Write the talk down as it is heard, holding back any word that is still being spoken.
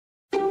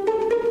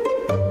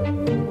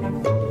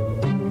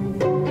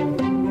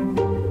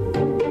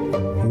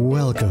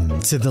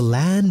to The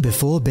Land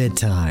Before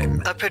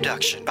Bedtime, a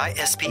production by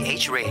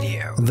SPH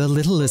Radio, the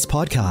littlest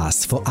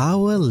podcast for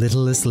our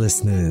littlest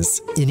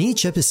listeners. In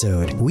each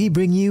episode, we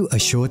bring you a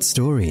short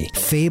story,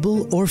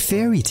 fable, or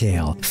fairy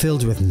tale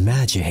filled with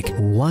magic,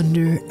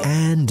 wonder,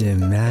 and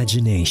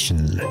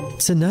imagination.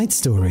 Tonight's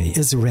story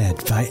is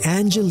read by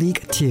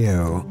Angelique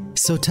Teo.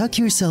 So tuck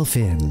yourself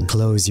in,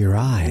 close your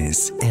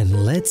eyes,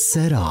 and let's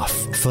set off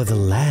for the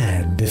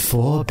land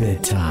before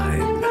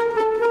bedtime.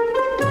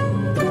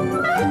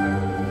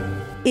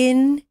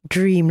 In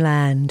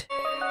Dreamland.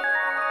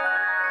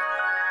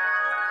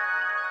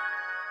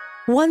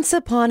 Once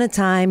upon a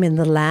time in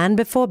the land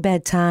before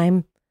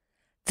bedtime,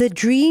 the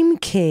Dream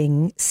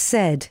King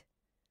said,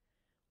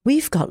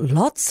 "We've got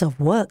lots of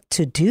work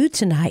to do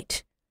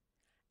tonight."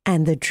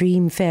 And the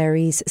Dream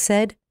Fairies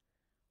said,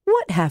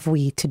 "What have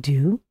we to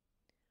do?"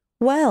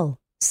 "Well,"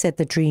 said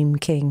the Dream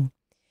King,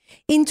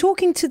 "in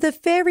talking to the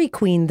Fairy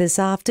Queen this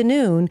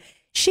afternoon,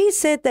 she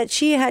said that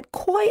she had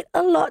quite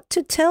a lot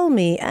to tell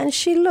me, and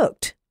she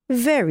looked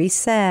very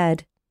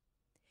sad.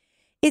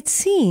 It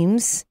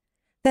seems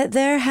that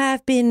there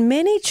have been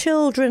many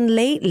children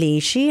lately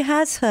she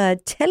has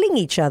heard telling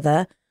each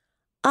other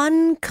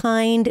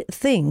unkind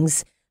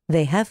things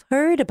they have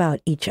heard about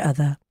each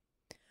other.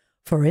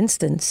 For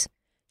instance,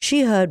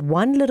 she heard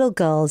one little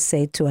girl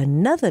say to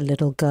another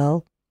little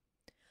girl,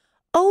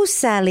 'Oh,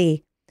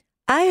 Sally,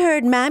 I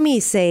heard Mammy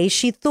say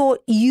she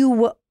thought you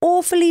were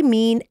awfully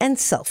mean and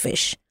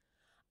selfish.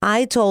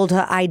 I told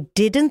her I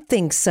didn't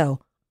think so.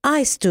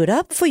 I stood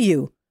up for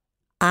you.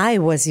 I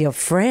was your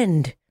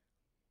friend.'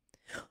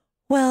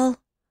 Well,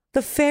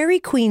 the Fairy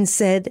Queen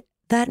said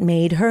that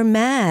made her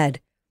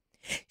mad.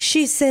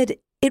 She said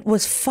it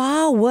was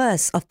far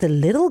worse of the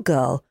little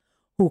girl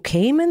who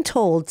came and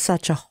told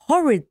such a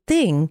horrid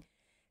thing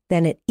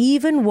than it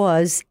even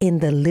was in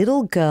the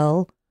little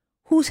girl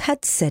who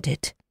had said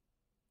it.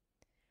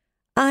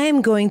 I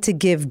am going to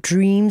give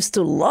dreams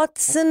to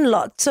lots and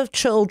lots of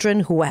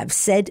children who have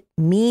said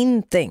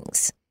mean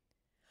things.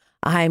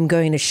 I am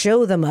going to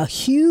show them a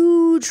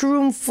huge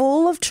room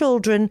full of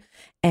children,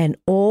 and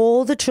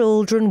all the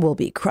children will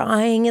be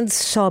crying and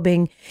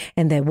sobbing,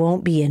 and there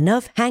won't be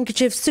enough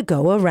handkerchiefs to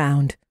go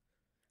around.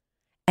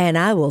 And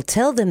I will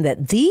tell them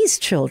that these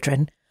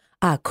children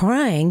are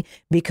crying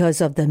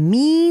because of the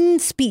mean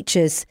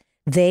speeches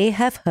they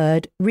have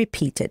heard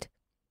repeated.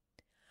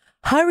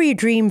 Hurry,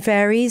 Dream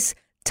Fairies,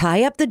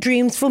 tie up the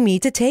dreams for me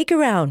to take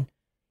around.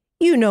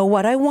 You know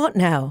what I want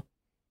now."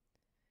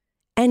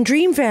 "And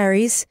Dream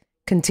Fairies,"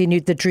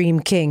 continued the Dream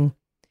King,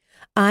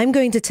 "I'm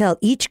going to tell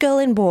each girl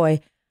and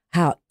boy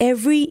how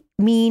every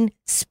mean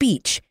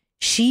speech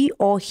she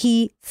or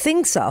he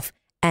thinks of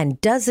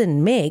and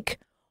doesn't make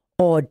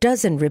or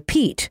doesn't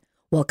repeat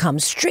will come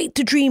straight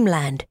to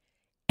Dreamland.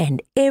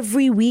 And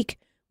every week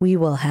we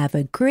will have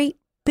a great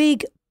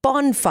big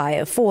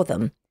bonfire for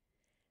them.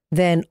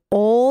 Then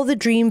all the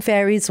Dream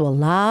Fairies will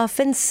laugh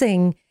and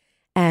sing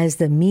as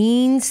the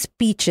mean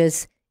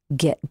speeches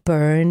get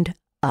burned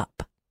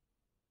up."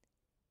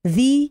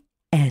 The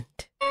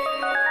end.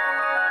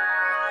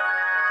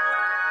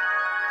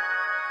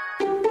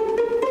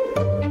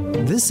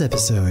 This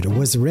episode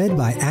was read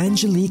by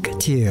Angelique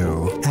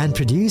Teo and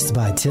produced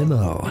by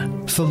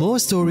Timo. For more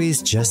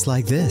stories just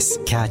like this,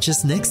 catch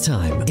us next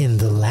time in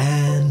The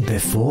Land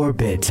Before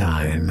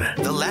Bedtime.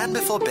 The Land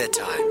Before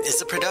Bedtime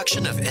is a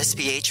production of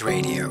SPH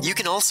Radio. You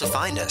can also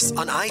find us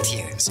on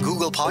iTunes,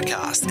 Google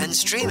Podcasts, and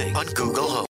streaming on Google Home.